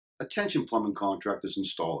Attention plumbing contractors and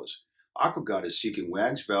installers. Aquaguard is seeking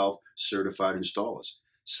WAGS valve certified installers.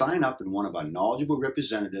 Sign up and one of our knowledgeable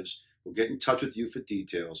representatives will get in touch with you for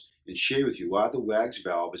details and share with you why the WAGS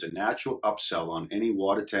valve is a natural upsell on any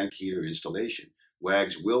water tank heater installation.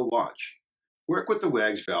 WAGS will watch. Work with the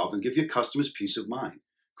WAGS valve and give your customers peace of mind.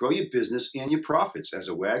 Grow your business and your profits as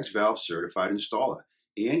a WAGS valve certified installer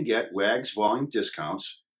and get WAGS volume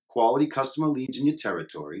discounts, quality customer leads in your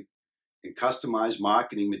territory, and customized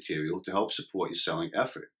marketing material to help support your selling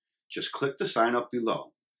effort. Just click the sign up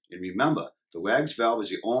below. And remember, the WAGS valve is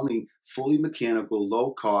the only fully mechanical,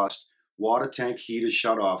 low-cost water tank heater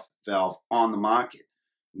shutoff valve on the market.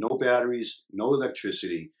 No batteries, no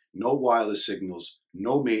electricity, no wireless signals,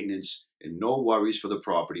 no maintenance, and no worries for the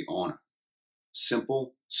property owner.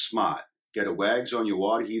 Simple, smart. Get a WAGS on your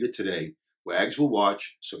water heater today. WAGS will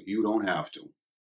watch so you don't have to.